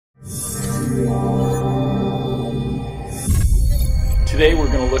Today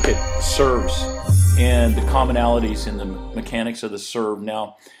we're going to look at serves and the commonalities in the mechanics of the serve.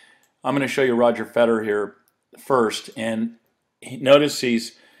 Now, I'm going to show you Roger Federer here first, and notice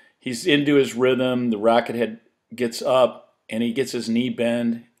he's into his rhythm. The racket head gets up, and he gets his knee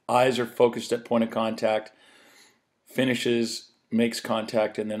bend. Eyes are focused at point of contact. Finishes, makes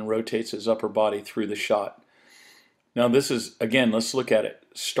contact, and then rotates his upper body through the shot. Now this is, again, let's look at it.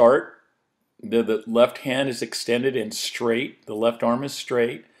 Start. The left hand is extended and straight. The left arm is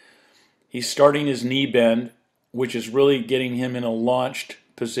straight. He's starting his knee bend, which is really getting him in a launched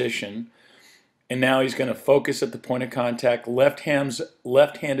position. And now he's going to focus at the point of contact. Left hand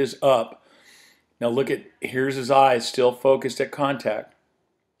is up. Now look at, here's his eyes still focused at contact.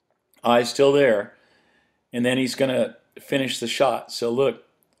 Eyes still there. And then he's going to finish the shot. So look,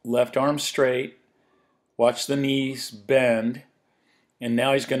 left arm straight. Watch the knees bend. And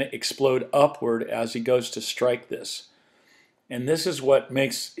now he's going to explode upward as he goes to strike this. And this is what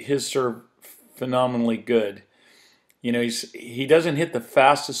makes his serve phenomenally good. You know, he doesn't hit the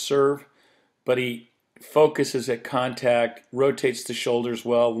fastest serve, but he focuses at contact, rotates the shoulders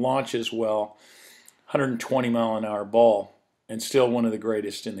well, launches well. 120-mile-an-hour ball, and still one of the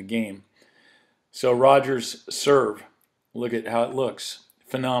greatest in the game. So Roger's serve, look at how it looks.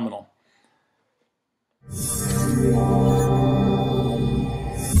 Phenomenal.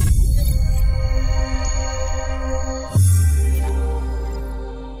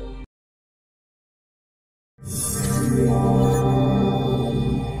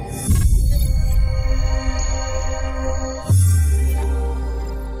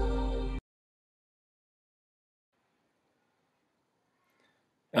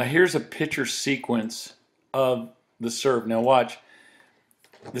 Now here's a picture sequence of the serve. Now watch.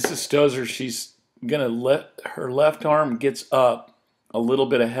 This is Stosur. She's gonna let her left arm gets up a little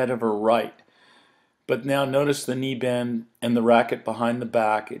bit ahead of her right. But now notice the knee bend and the racket behind the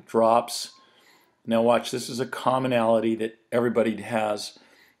back. It drops. Now watch. This is a commonality that everybody has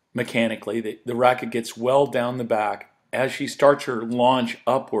mechanically. The racket gets well down the back. As she starts her launch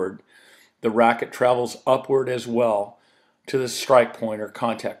upward, the racket travels upward as well to the strike point or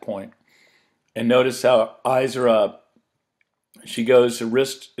contact point. And notice how eyes are up. She goes, the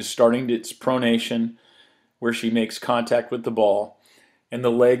wrist is starting to its pronation where she makes contact with the ball, and the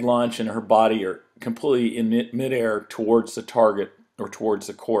leg launch and her body are completely in midair towards the target or towards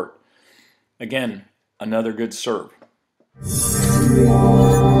the court. Again, another good serve.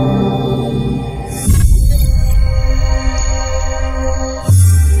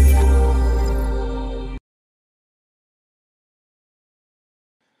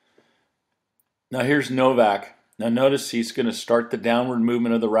 Now here's Novak. Now notice he's going to start the downward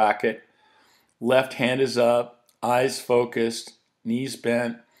movement of the racket. Left hand is up, eyes focused, knees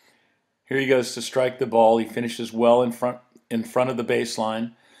bent. Here he goes to strike the ball. He finishes well in front of the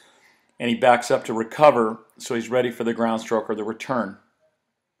baseline, and he backs up to recover, so he's ready for the ground stroke or the return.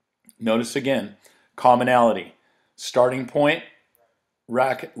 Notice again, commonality. Starting point,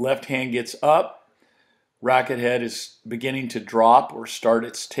 racket left hand gets up, racket head is beginning to drop or start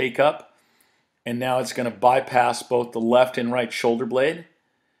its take up. And now it's going to bypass both the left and right shoulder blade.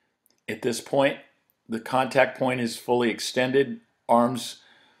 At this point, the contact point is fully extended, arms,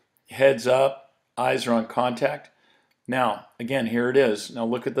 heads up, eyes are on contact. Now, again, here it is. Now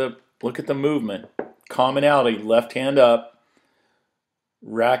look at the movement. Commonality, left hand up,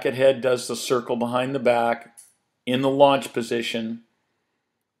 racket head does the circle behind the back in the launch position.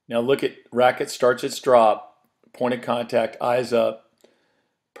 Now look at racket starts its drop, point of contact, eyes up.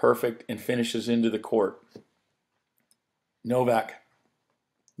 Perfect, and finishes into the court. Novak,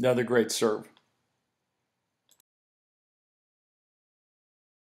 another great serve.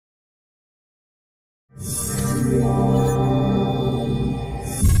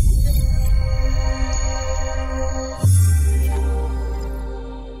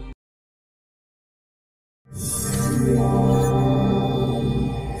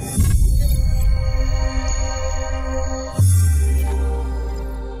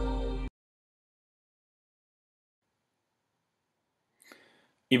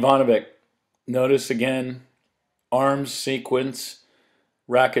 Ivanovic, notice again, arms sequence,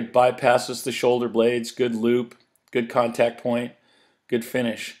 racket bypasses the shoulder blades, good loop, good contact point, good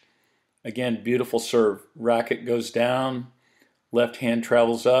finish. Again, beautiful serve. Racket goes down, left hand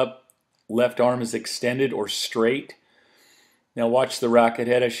travels up, left arm is extended or straight. Now watch the racket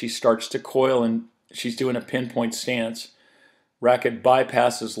head as she starts to coil, and she's doing a pinpoint stance. Racket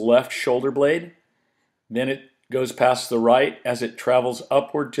bypasses left shoulder blade, then it goes past the right as it travels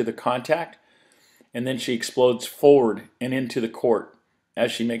upward to the contact, and then she explodes forward and into the court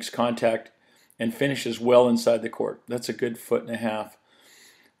as she makes contact and finishes well inside the court. That's a good 1.5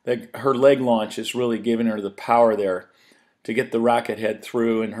 feet. Her leg launch is really giving her the power there to get the racket head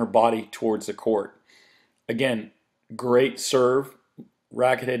through and her body towards the court. Again, great serve,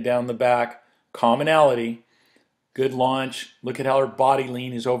 racket head down the back, commonality, good launch. Look at how her body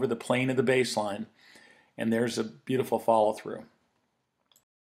lean is over the plane of the baseline. And there's a beautiful follow through.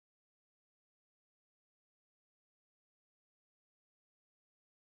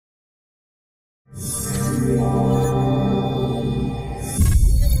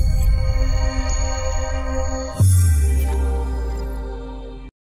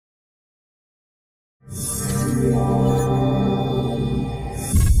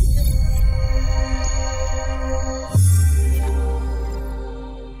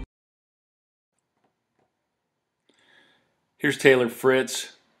 Here's Taylor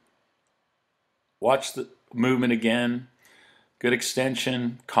Fritz. Watch the movement again. Good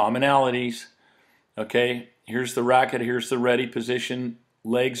extension, commonalities. Okay, here's the racket, here's the ready position.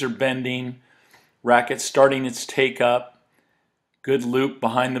 Legs are bending. Racket starting its take up. Good loop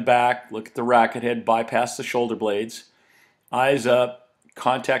behind the back. Look at the racket head, bypass the shoulder blades. Eyes up,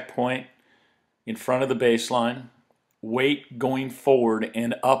 contact point in front of the baseline. Weight going forward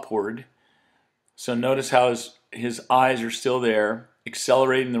and upward. So notice how his eyes are still there,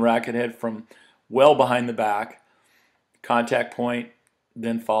 accelerating the racket head from well behind the back. Contact point,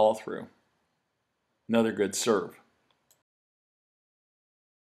 then follow through. Another good serve.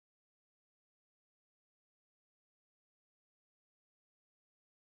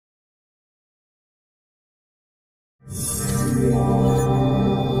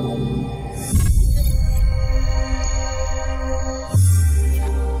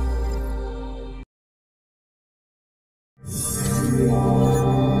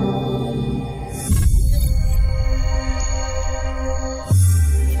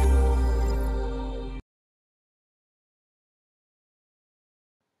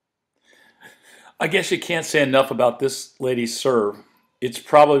 I guess you can't say enough about this lady's serve. It's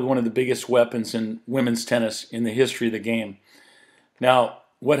probably one of the biggest weapons in women's tennis in the history of the game. Now,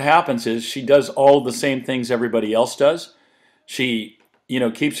 what happens is she does all the same things everybody else does. She,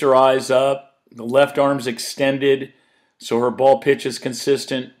 keeps her eyes up, the left arm's extended, so her ball pitch is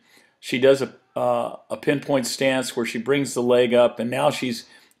consistent. She does a pinpoint stance where she brings the leg up, and now she's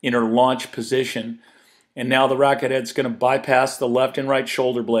in her launch position. And now the racket head's going to bypass the left and right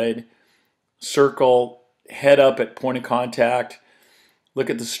shoulder blade, circle, head up at point of contact. Look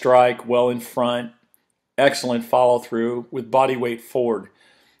at the strike, well in front. Excellent follow through with body weight forward.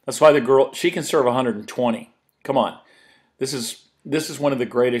 That's why the girl, she can serve 120. Come on. This is one of the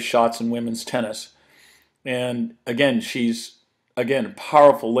greatest shots in women's tennis. And again, she's a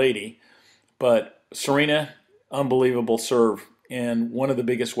powerful lady, but Serena, unbelievable serve and one of the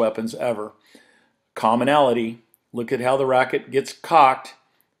biggest weapons ever. Commonality, look at how the racket gets cocked,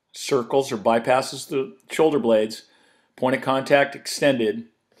 circles or bypasses the shoulder blades, point of contact extended,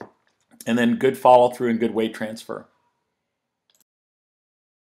 and then good follow through and good weight transfer.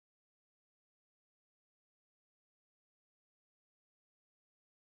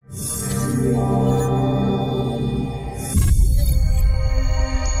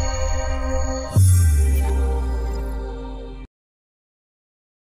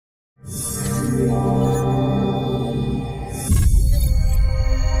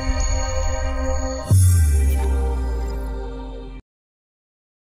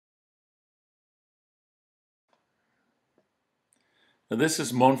 Now this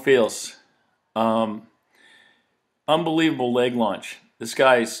is Monfils. Unbelievable leg launch. This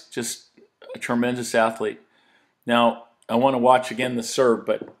guy's just a tremendous athlete. Now, I want to watch again the serve,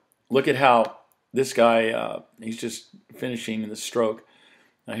 but look at how this guy, he's just finishing the stroke.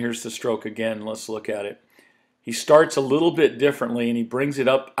 Now here's the stroke again. Let's look at it. He starts a little bit differently and he brings it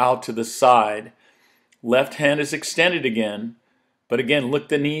up out to the side. Left hand is extended again, but again, look,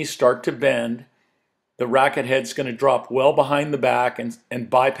 the knees start to bend. The racket head's going to drop well behind the back and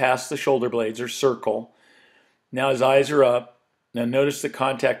bypass the shoulder blades or circle. Now his eyes are up. Now notice the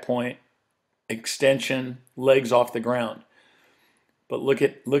contact point, extension, legs off the ground. But look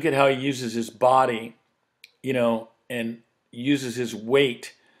at how he uses his body, and uses his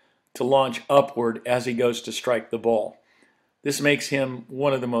weight to launch upward as he goes to strike the ball. This makes him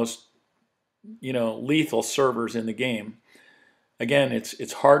one of the most, lethal servers in the game. Again,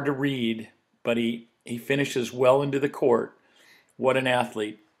 it's hard to read, but he finishes well into the court. What an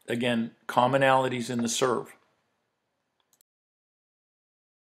athlete. Again, commonalities in the serve.